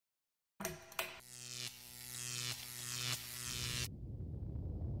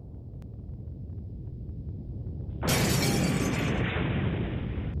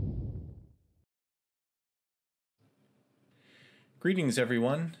Greetings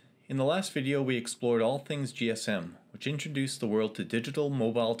everyone. In the last video we explored all things GSM, which introduced the world to digital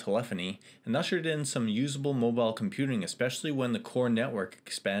mobile telephony and ushered in some usable mobile computing, especially when the core network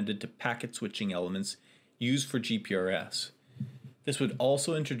expanded to packet switching elements used for GPRS. This would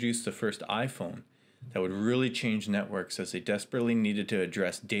also introduce the first iPhone that would really change networks as they desperately needed to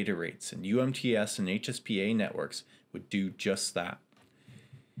address data rates, and UMTS and HSPA networks would do just that.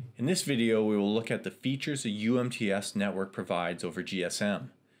 In this video, we will look at the features a UMTS network provides over GSM.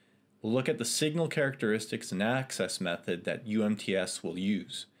 We'll look at the signal characteristics and access method that UMTS will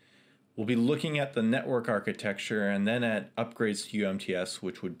use. We'll be looking at the network architecture and then at upgrades to UMTS,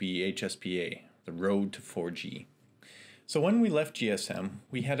 which would be HSPA, the road to 4G. So when we left GSM,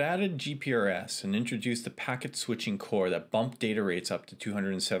 we had added GPRS and introduced the packet switching core that bumped data rates up to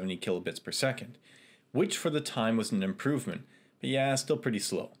 270 kilobits per second, which for the time was an improvement, but yeah, still pretty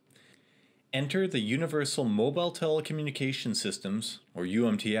slow. Enter the Universal Mobile Telecommunications Systems, or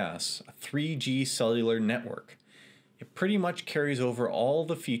UMTS, a 3G cellular network. It pretty much carries over all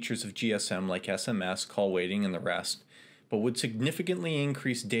the features of GSM like SMS, call waiting, and the rest, but would significantly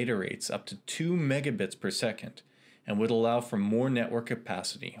increase data rates up to 2 megabits per second, and would allow for more network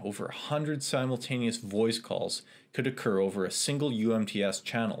capacity. Over 100 simultaneous voice calls could occur over a single UMTS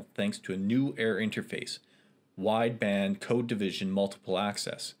channel thanks to a new air interface, Wideband Code Division Multiple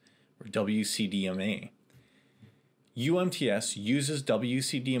Access, or WCDMA. UMTS uses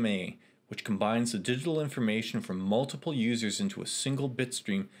WCDMA, which combines the digital information from multiple users into a single bit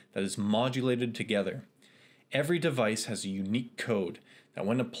stream that is modulated together. Every device has a unique code that,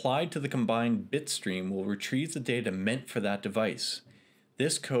 when applied to the combined bit stream, will retrieve the data meant for that device.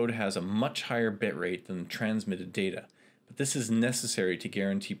 This code has a much higher bit rate than the transmitted data, but this is necessary to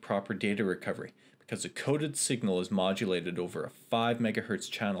guarantee proper data recovery, because a coded signal is modulated over a 5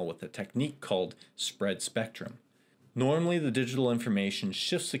 MHz channel with a technique called spread spectrum. Normally, the digital information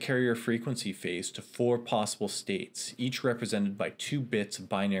shifts the carrier frequency phase to 4 possible states, each represented by 2 bits of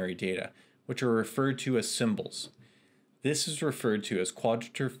binary data, which are referred to as symbols. This is referred to as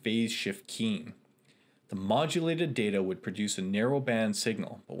quadrature phase shift keying. The modulated data would produce a narrowband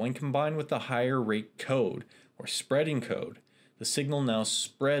signal, but when combined with the higher rate code, or spreading code, the signal now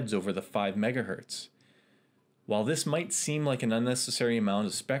spreads over the 5 MHz. While this might seem like an unnecessary amount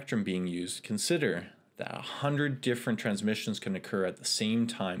of spectrum being used, consider that 100 different transmissions can occur at the same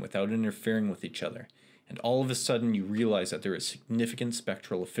time without interfering with each other, and all of a sudden you realize that there is significant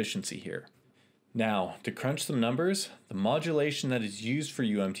spectral efficiency here. Now, to crunch some numbers, the modulation that is used for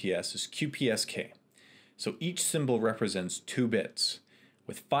UMTS is QPSK. So each symbol represents 2 bits.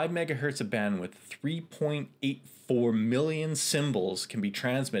 With 5 MHz of bandwidth, 3.84 million symbols can be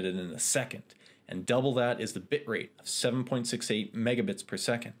transmitted in a second, and double that is the bit rate of 7.68 megabits per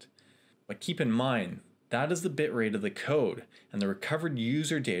second. But keep in mind, that is the bit rate of the code, and the recovered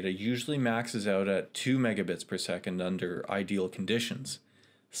user data usually maxes out at 2 megabits per second under ideal conditions.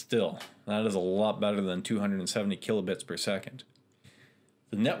 Still, that is a lot better than 270 kilobits per second.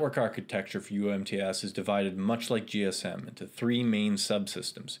 The network architecture for UMTS is divided much like GSM into 3 main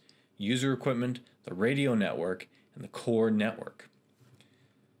subsystems: user equipment, the radio network, and the core network.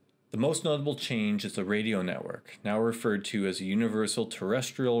 The most notable change is the radio network, now referred to as a Universal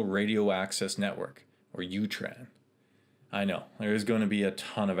Terrestrial Radio Access Network, or UTRAN. I know, there is going to be a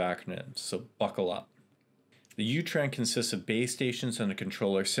ton of acronyms, so buckle up. The UTRAN consists of base stations and a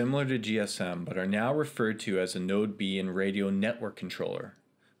controller similar to GSM, but are now referred to as a Node B and Radio Network Controller,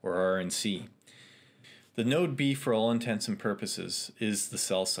 or RNC. The Node B, for all intents and purposes, is the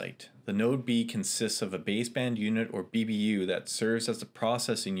cell site. The Node B consists of a baseband unit, or BBU, that serves as the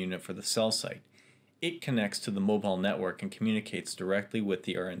processing unit for the cell site. It connects to the mobile network and communicates directly with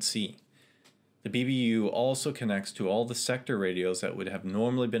the RNC. The BBU also connects to all the sector radios that would have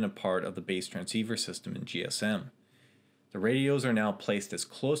normally been a part of the base transceiver system in GSM. The radios are now placed as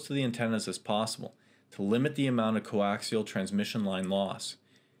close to the antennas as possible to limit the amount of coaxial transmission line loss.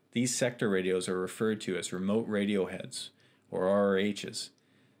 These sector radios are referred to as remote radio heads, or RRHs,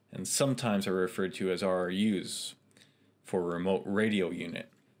 and sometimes are referred to as RRUs, for remote radio unit.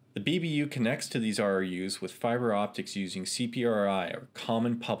 The BBU connects to these RRUs with fiber optics using CPRI, or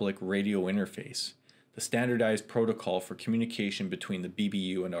Common Public Radio Interface, the standardized protocol for communication between the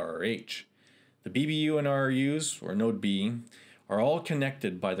BBU and RRH. The BBU and RRUs, or Node B, are all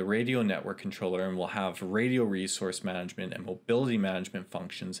connected by the radio network controller and will have radio resource management and mobility management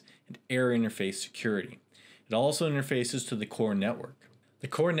functions and air interface security. It also interfaces to the core network. The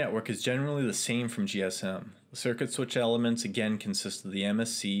core network is generally the same from GSM. The circuit switch elements again consist of the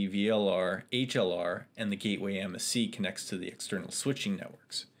MSC, VLR, HLR, and the gateway MSC connects to the external switching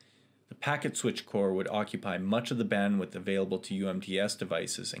networks. The packet switch core would occupy much of the bandwidth available to UMTS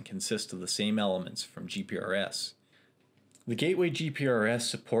devices and consist of the same elements from GPRS. The Gateway GPRS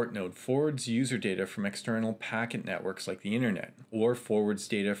support node forwards user data from external packet networks like the internet, or forwards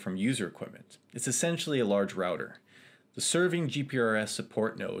data from user equipment. It's essentially a large router. The serving GPRS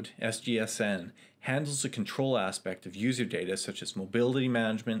support node, SGSN, handles the control aspect of user data such as mobility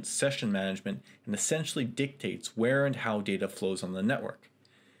management, session management, and essentially dictates where and how data flows on the network.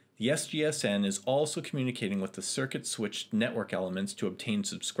 The SGSN is also communicating with the circuit switched network elements to obtain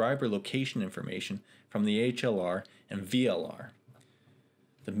subscriber location information from the HLR and VLR.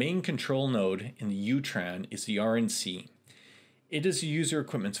 The main control node in the UTRAN is the RNC. It is the user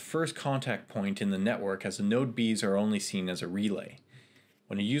equipment's first contact point in the network, as the node Bs are only seen as a relay.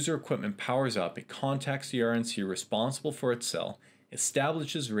 When a user equipment powers up, it contacts the RNC responsible for its cell,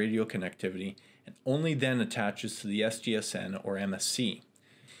 establishes radio connectivity, and only then attaches to the SGSN or MSC.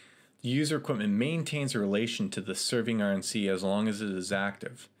 The user equipment maintains a relation to the serving RNC as long as it is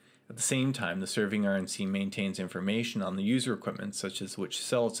active. At the same time, the serving RNC maintains information on the user equipment, such as which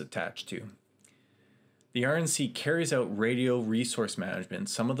cell it's attached to. The RNC carries out radio resource management,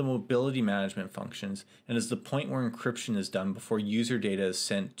 some of the mobility management functions, and is the point where encryption is done before user data is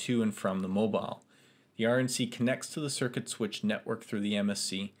sent to and from the mobile. The RNC connects to the circuit switch network through the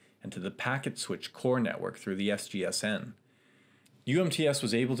MSC and to the packet switch core network through the SGSN. UMTS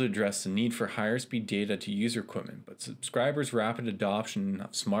was able to address the need for higher speed data to user equipment, but subscribers' rapid adoption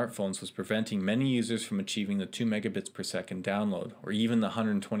of smartphones was preventing many users from achieving the 2 megabits per second download or even the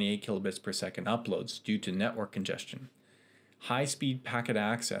 128 kilobits per second uploads due to network congestion. High-speed packet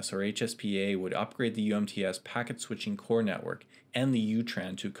access, or HSPA, would upgrade the UMTS packet switching core network and the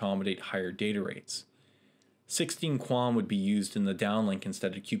UTRAN to accommodate higher data rates. 16 QAM would be used in the downlink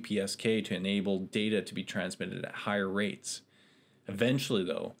instead of QPSK to enable data to be transmitted at higher rates. Eventually,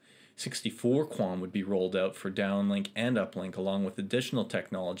 though, 64 QAM would be rolled out for downlink and uplink, along with additional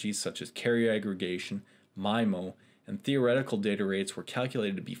technologies such as carrier aggregation, MIMO, and theoretical data rates were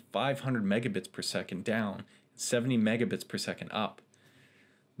calculated to be 500 megabits per second down and 70 megabits per second up.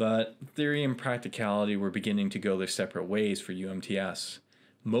 But theory and practicality were beginning to go their separate ways for UMTS.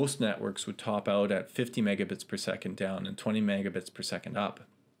 Most networks would top out at 50 megabits per second down and 20 megabits per second up.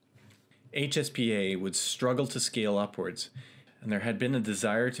 HSPA would struggle to scale upwards, and there had been a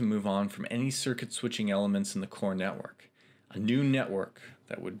desire to move on from any circuit switching elements in the core network. A new network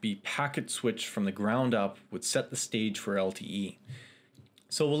that would be packet switched from the ground up would set the stage for LTE.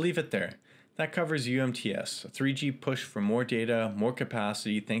 So we'll leave it there. That covers UMTS, a 3G push for more data, more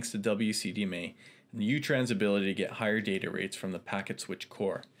capacity thanks to WCDMA, and the UTRAN's ability to get higher data rates from the packet switch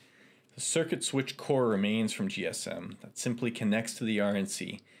core. The circuit switch core remains from GSM that simply connects to the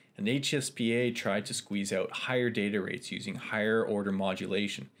RNC, and HSPA tried to squeeze out higher data rates using higher order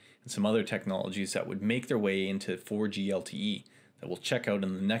modulation and some other technologies that would make their way into 4G LTE that we'll check out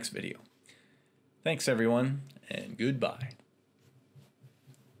in the next video. Thanks everyone, and goodbye.